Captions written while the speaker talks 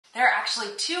There are actually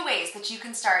two ways that you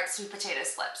can start sweet potato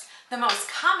slips. The most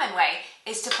common way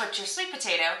is to put your sweet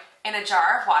potato in a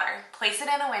jar of water, place it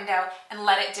in a window, and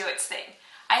let it do its thing.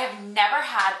 I have never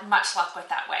had much luck with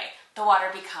that way. The water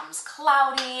becomes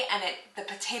cloudy and the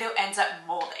potato ends up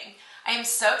molding. I am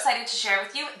so excited to share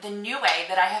with you the new way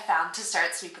that I have found to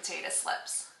start sweet potato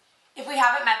slips. If we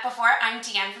haven't met before, I'm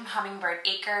Deanne from Hummingbird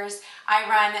Acres. I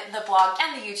run the blog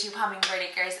and the YouTube Hummingbird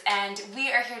Acres, and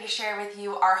we are here to share with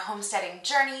you our homesteading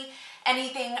journey,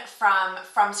 anything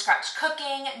from scratch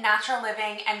cooking, natural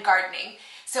living, and gardening.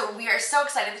 So we are so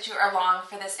excited that you are along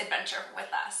for this adventure with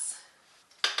us.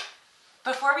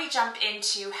 Before we jump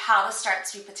into how to start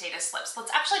sweet potato slips,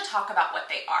 let's actually talk about what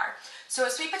they are. So a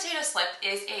sweet potato slip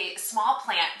is a small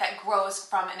plant that grows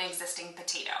from an existing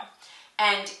potato.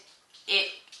 And it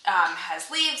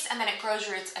has leaves, and then it grows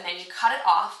roots, and then you cut it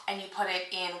off and you put it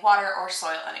in water or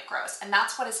soil and it grows. And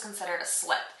that's what is considered a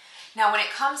slip. Now when it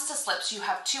comes to slips, you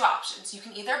have two options. You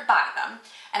can either buy them,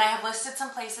 and I have listed some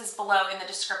places below in the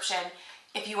description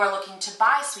if you are looking to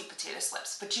buy sweet potato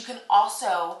slips, but you can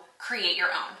also create your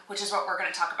own, which is what we're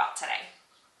going to talk about today.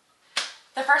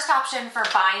 The first option for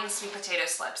buying sweet potato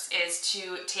slips is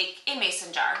to take a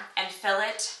mason jar and fill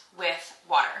it with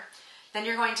water. Then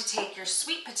you're going to take your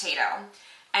sweet potato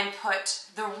and put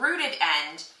the rooted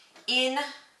end in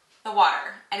the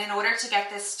water. And in order to get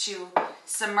this to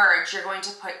submerge, you're going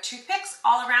to put toothpicks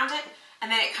all around it,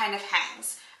 and then it kind of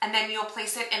hangs. And then you'll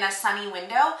place it in a sunny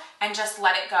window and just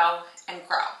let it go and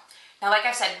grow. Now, like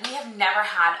I said, we have never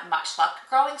had much luck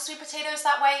growing sweet potatoes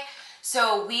that way,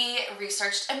 so we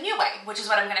researched a new way, which is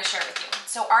what I'm gonna share with you.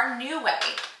 So our new way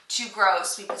to grow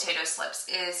sweet potato slips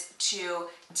is to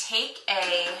take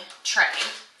a tray.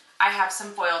 I have some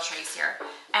foil trays here,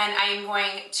 and I am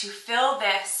going to fill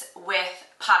this with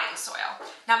potting soil.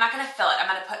 Now I'm not gonna fill it, I'm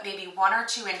gonna put maybe 1 or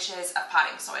 2 inches of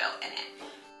potting soil in it.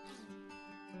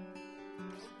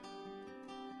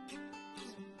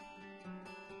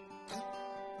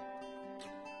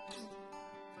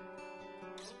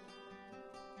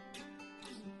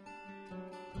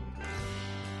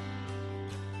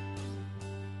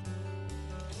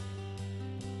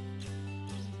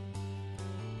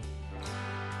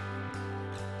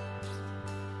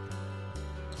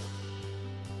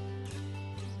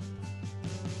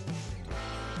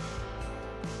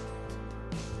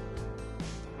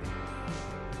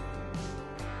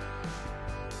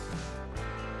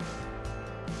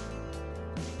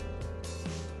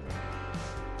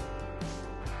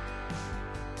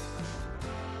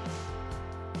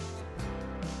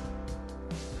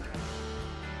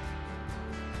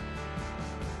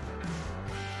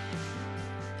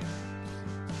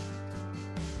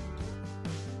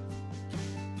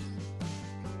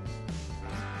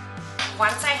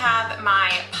 Once I have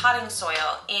my potting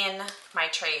soil in my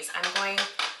trays, I'm going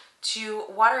to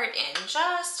water it in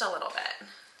just a little bit.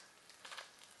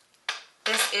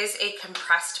 This is a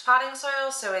compressed potting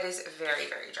soil, so it is very,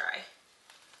 very dry.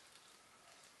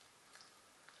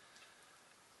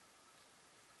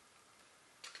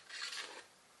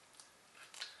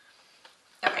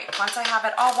 Okay, once I have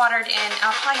it all watered in,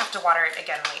 I'll probably have to water it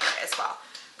again later as well.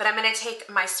 But I'm going to take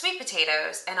my sweet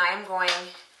potatoes and I am going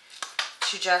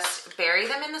to just bury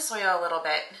them in the soil a little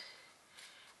bit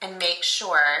and make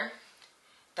sure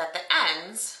that the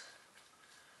ends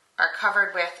are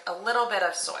covered with a little bit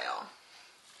of soil.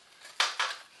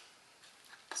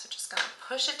 So just gonna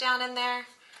push it down in there.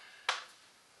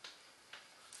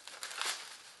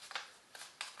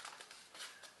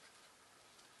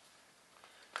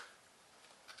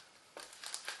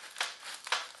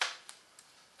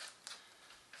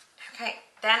 Okay,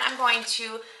 then I'm going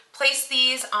to place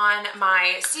these on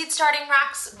my seed starting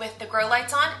racks with the grow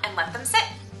lights on and let them sit.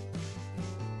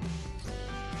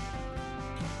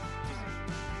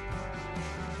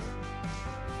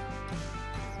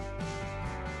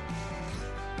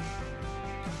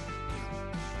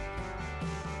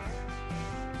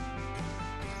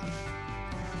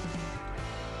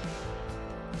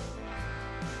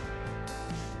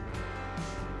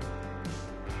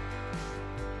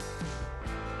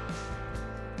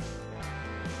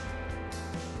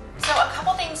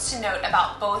 To note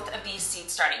about both of these seed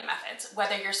starting methods,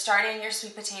 whether you're starting your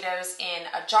sweet potatoes in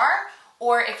a jar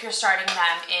or if you're starting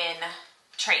them in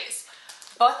trays.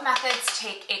 Both methods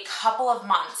take a couple of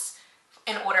months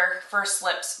in order for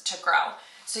slips to grow.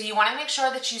 So you want to make sure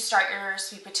that you start your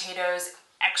sweet potatoes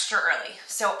extra early.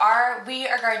 So we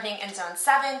are gardening in zone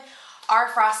 7. Our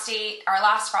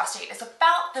last frost date is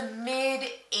about the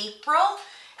mid-April,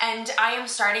 and I am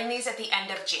starting these at the end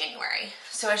of January.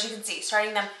 So as you can see,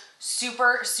 starting them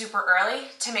super, super early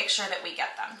to make sure that we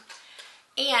get them.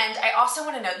 And I also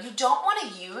want to note, you don't want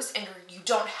to use, and you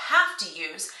don't have to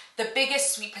use, the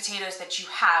biggest sweet potatoes that you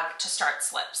have to start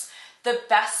slips. The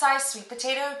best size sweet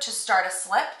potato to start a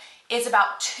slip is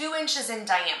about 2 inches in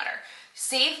diameter.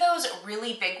 Save those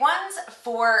really big ones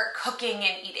for cooking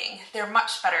and eating. They're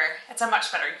much better, it's a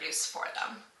much better use for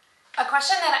them. A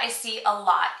question that I see a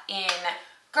lot in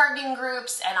gardening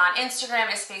groups and on Instagram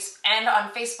and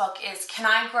on Facebook is, can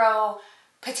I grow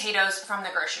potatoes from the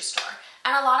grocery store?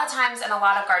 And a lot of times, and a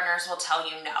lot of gardeners will tell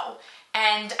you no.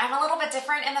 And I'm a little bit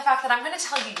different in the fact that I'm going to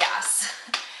tell you yes.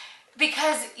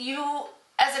 Because you,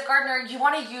 as a gardener, you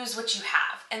want to use what you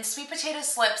have. And sweet potato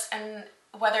slips, and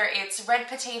whether it's red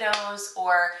potatoes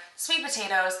or sweet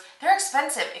potatoes, they're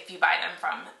expensive if you buy them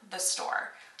from the store,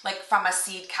 like from a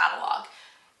seed catalog.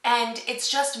 And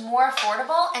it's just more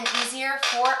affordable and easier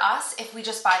for us if we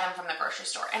just buy them from the grocery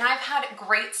store. And I've had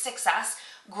great success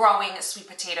growing sweet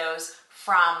potatoes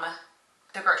from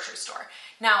the grocery store.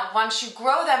 Now, once you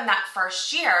grow them that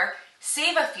first year,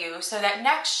 save a few so that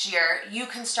next year you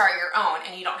can start your own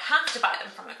and you don't have to buy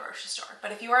them from the grocery store.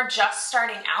 But if you are just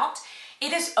starting out,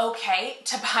 it is okay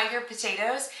to buy your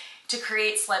potatoes to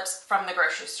create slips from the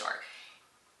grocery store.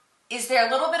 Is there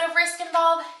a little bit of risk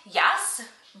involved? Yes,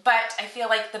 but I feel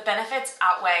like the benefits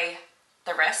outweigh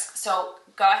the risk. So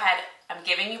go ahead, I'm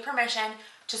giving you permission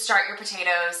to start your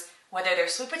potatoes, whether they're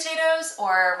sweet potatoes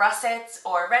or russets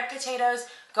or red potatoes,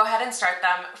 go ahead and start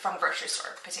them from grocery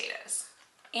store potatoes.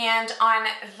 And on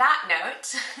that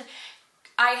note,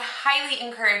 I highly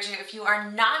encourage you, if you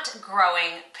are not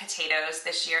growing potatoes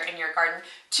this year in your garden,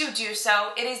 to do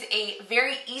so. It is a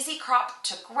very easy crop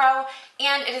to grow,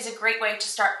 and it is a great way to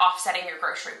start offsetting your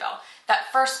grocery bill.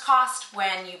 That first cost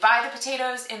when you buy the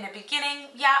potatoes in the beginning,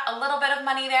 yeah, a little bit of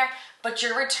money there, but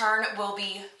your return will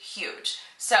be huge.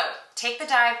 So take the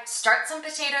dive, start some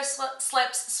potato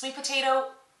slips, sweet potato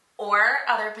or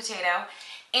other potato,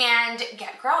 and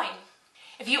get growing.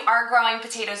 If you are growing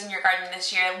potatoes in your garden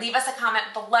this year, leave us a comment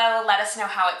below. Let us know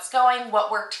how it's going, what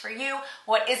worked for you,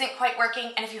 what isn't quite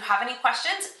working. And if you have any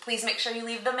questions, please make sure you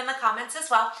leave them in the comments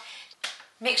as well.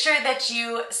 Make sure that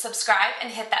you subscribe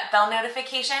and hit that bell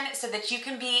notification so that you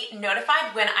can be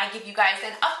notified when I give you guys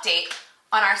an update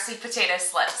on our sweet potato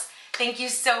slips. Thank you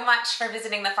so much for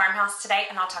visiting the farmhouse today,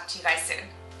 and I'll talk to you guys soon.